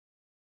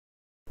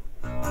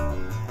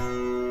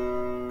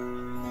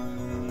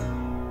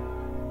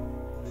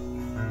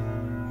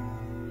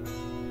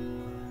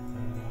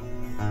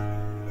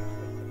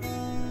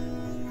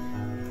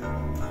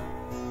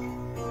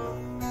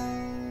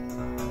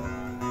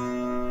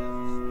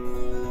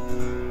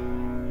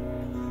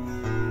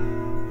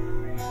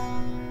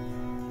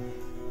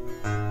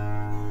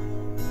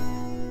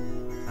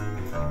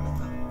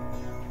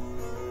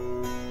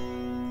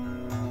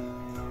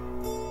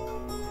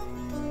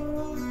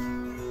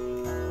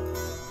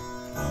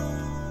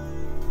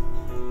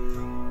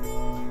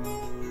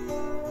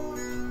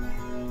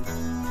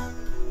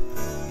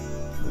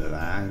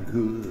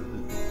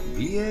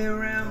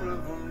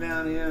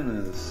in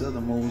a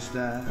southernmost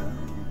style.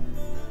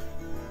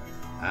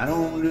 I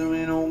don't do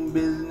me no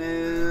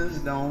business,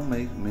 don't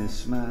make me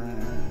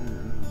smile.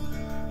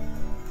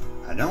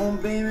 I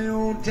don't pay me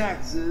no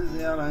taxes,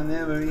 hell I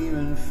never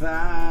even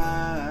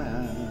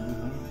file.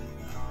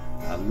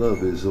 I love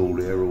this old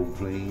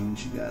aeroplane,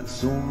 she got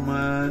so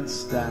much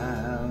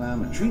style.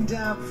 I'm a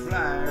treetop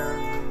flyer,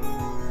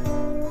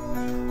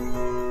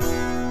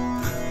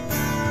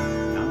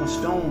 I'm a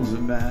stone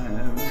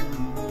survivor,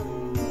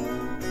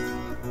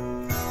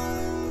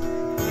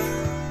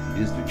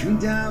 just a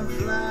treetop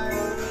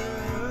flyer,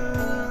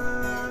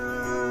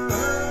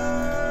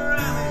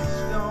 I'm a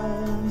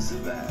stone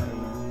survivor.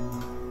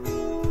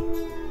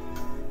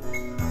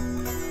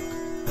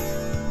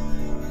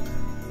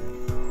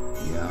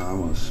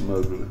 I'm a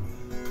smuggler,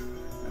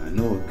 I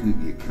know I could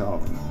get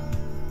caught,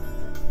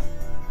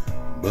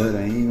 but I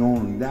ain't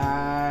gonna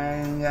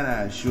die, and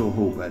I sure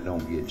hope I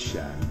don't get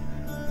shot.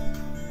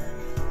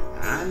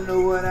 I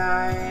know what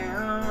I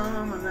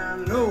am, and I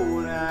know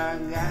what I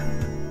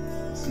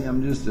got. See,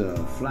 I'm just a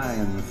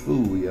flying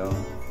fool, y'all,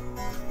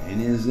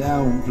 and his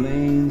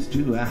airplane's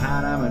too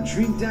hot. I'm a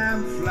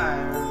treetop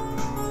flyer,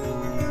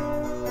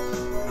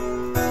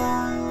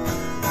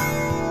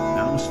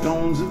 I'm a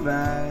stone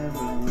survivor,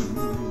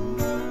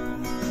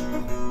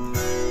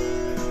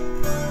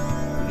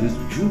 just a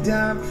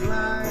treetop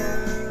flyer,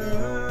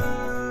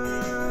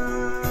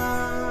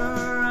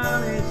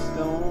 I'm a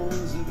stone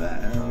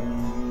survivor.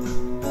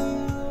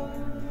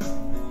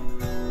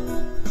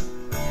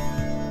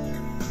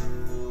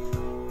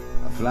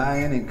 I fly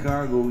any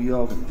cargo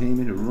y'all can pay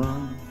me to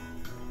run.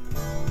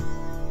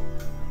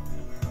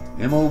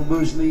 Them old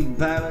Bush League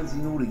pilots,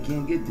 you know they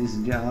can't get this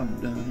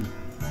job done.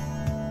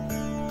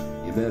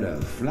 You better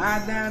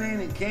fly down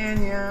any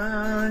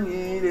canyon, you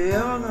ain't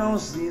ever gonna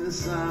see the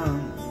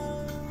sun.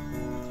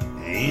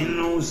 Ain't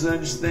no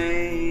such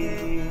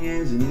thing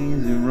as an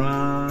easy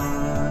run,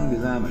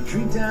 'cause I'm a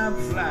treetop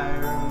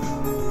flyer,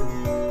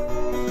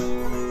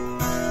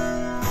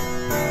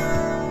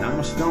 I'm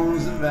a stone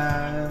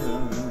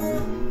survivor,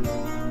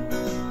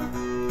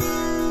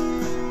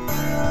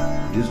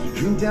 just a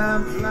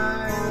treetop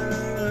flyer,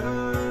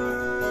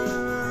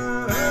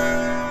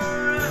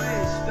 I'm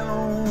a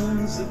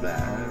stone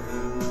survivor.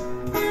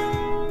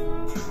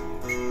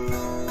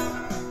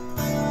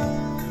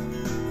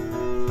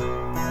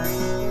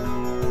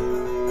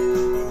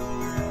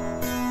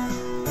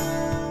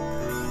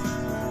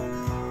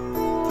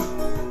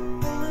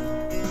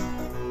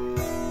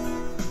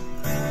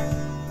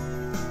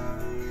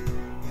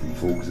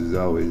 Folks is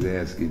always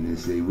asking, they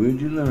say,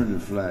 where'd you learn to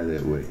fly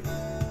that way?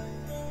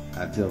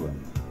 I tell them,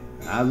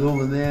 I was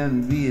over there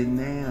in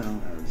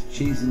Vietnam, I was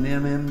chasing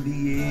them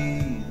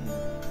MBA.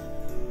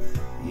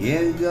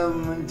 Yeah, the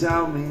government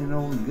taught me, you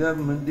know, the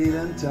government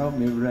didn't taught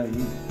me right.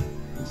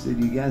 They said,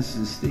 you got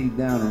to stay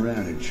down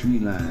around a tree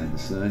line,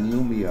 son,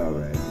 you'll be all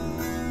right.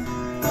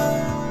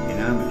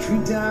 And I'm a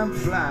treetop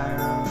flyer,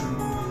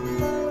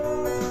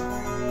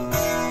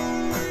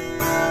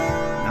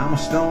 I'm a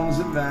stone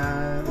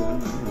survivor,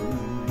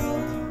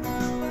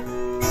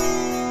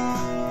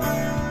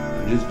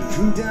 just a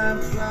treetop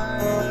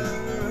flyer,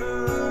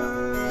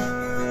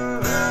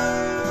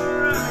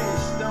 I'm a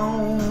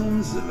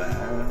stone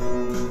survivor.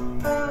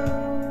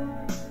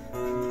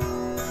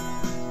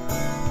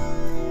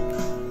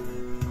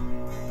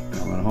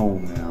 Coming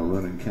home now,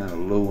 running kind of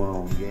low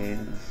on gas.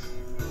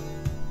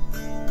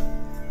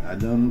 I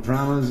done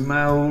promised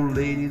my old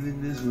lady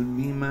that this would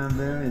be my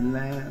very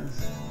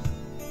last.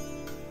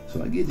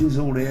 So I get this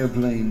old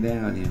airplane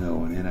down, you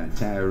know, and then I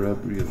tie her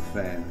up real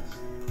fast.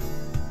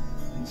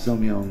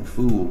 Some young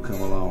fool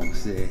come along and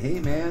say, hey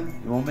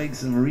man, you wanna make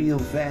some real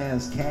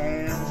fast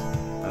cash?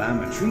 Well, I'm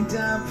a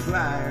treetop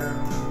flyer,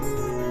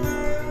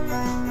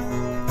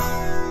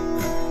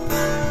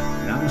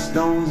 and I'm a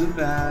stone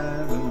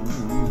survivor,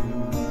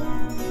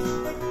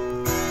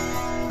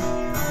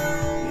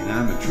 and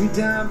I'm a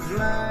treetop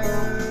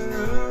flyer,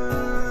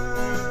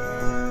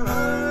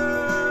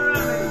 I'm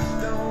a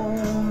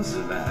stone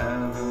survivor.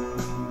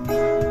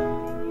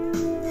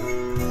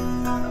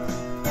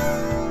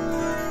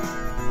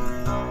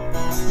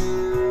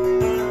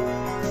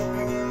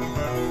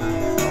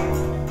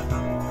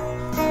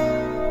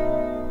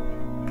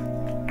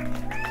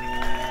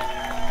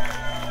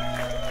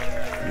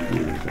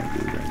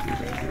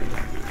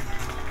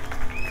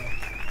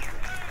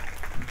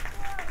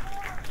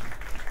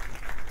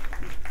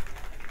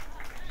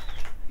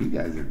 You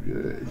guys are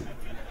good.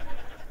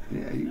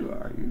 Yeah, you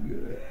are. You're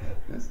good.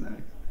 That's nice.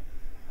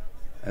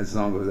 That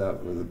song goes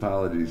out with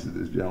apologies to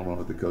this gentleman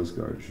with the Coast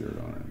Guard shirt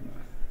on.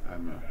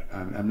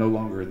 I'm no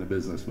longer in the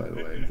business, by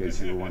the way, in case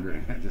you were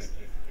wondering.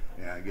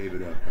 I gave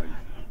it up.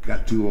 I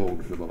got too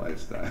old for the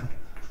lifestyle.